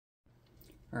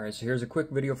Alright, so here's a quick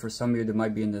video for some of you that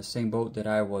might be in the same boat that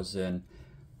I was in.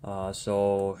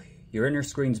 So your inner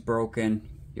screen's broken,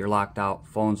 you're locked out,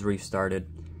 phone's restarted.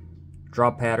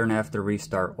 Draw pattern after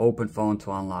restart, open phone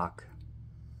to unlock.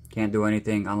 Can't do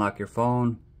anything, unlock your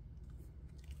phone.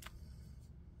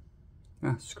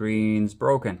 Screen's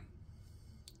broken.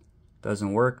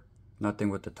 Doesn't work, nothing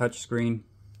with the touch screen.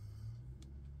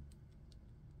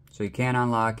 So you can't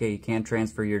unlock it, you can't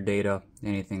transfer your data,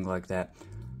 anything like that.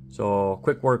 So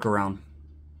quick workaround.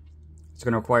 It's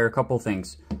going to require a couple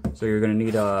things. So you're going to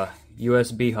need a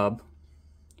USB hub.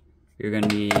 You're going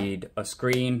to need a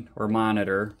screen or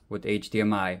monitor with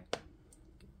HDMI.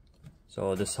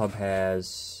 So this hub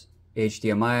has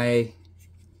HDMI.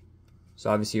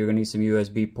 So obviously you're going to need some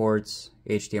USB ports,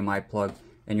 HDMI plug,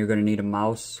 and you're going to need a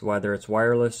mouse, whether it's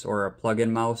wireless or a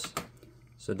plug-in mouse.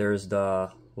 So there's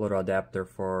the little adapter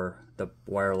for the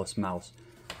wireless mouse.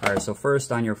 Alright, so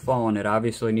first on your phone, it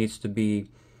obviously needs to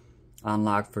be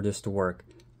unlocked for this to work.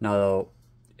 Now,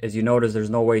 as you notice,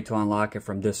 there's no way to unlock it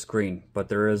from this screen, but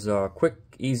there is a quick,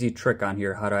 easy trick on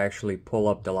here how to actually pull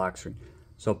up the lock screen.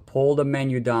 So pull the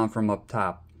menu down from up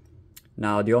top.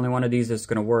 Now, the only one of these that's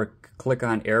going to work, click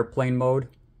on airplane mode,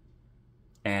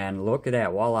 and look at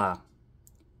that, voila.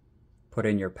 Put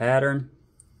in your pattern,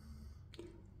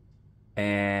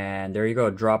 and there you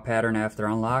go, draw pattern after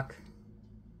unlock.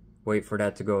 Wait for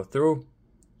that to go through,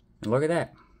 and look at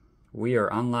that, we are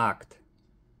unlocked.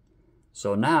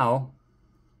 So now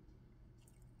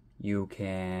you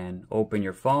can open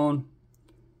your phone,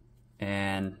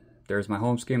 and there's my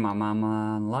home screen. I'm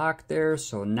unlocked there.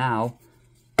 So now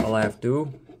all I have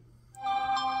to do,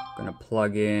 I'm gonna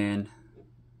plug in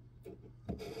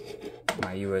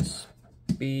my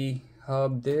USB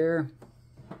hub there,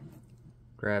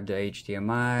 grab the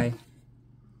HDMI,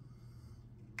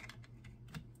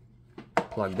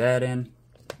 plug that in.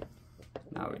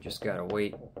 Now we just gotta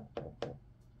wait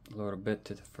a little bit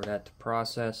for that to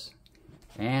process.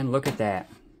 And look at that.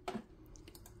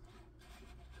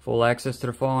 Full access to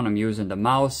the phone. I'm using the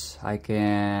mouse. I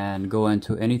can go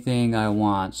into anything I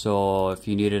want. So if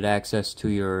you needed access to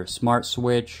your smart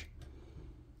switch,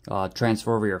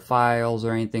 transfer over your files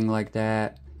or anything like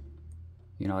that,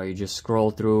 you know, you just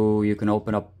scroll through, you can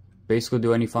open up, basically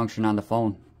do any function on the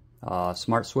phone.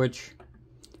 Smart switch.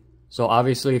 So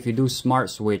obviously if you do smart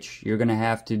switch, you're gonna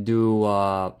have to do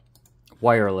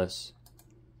wireless.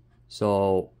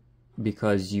 So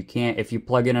because you can't, if you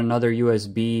plug in another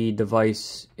USB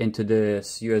device into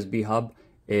this USB hub,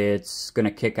 it's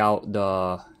gonna kick out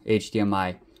the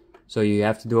HDMI. So you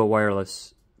have to do a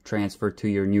wireless transfer to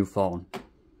your new phone.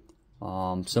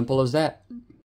 Simple as that.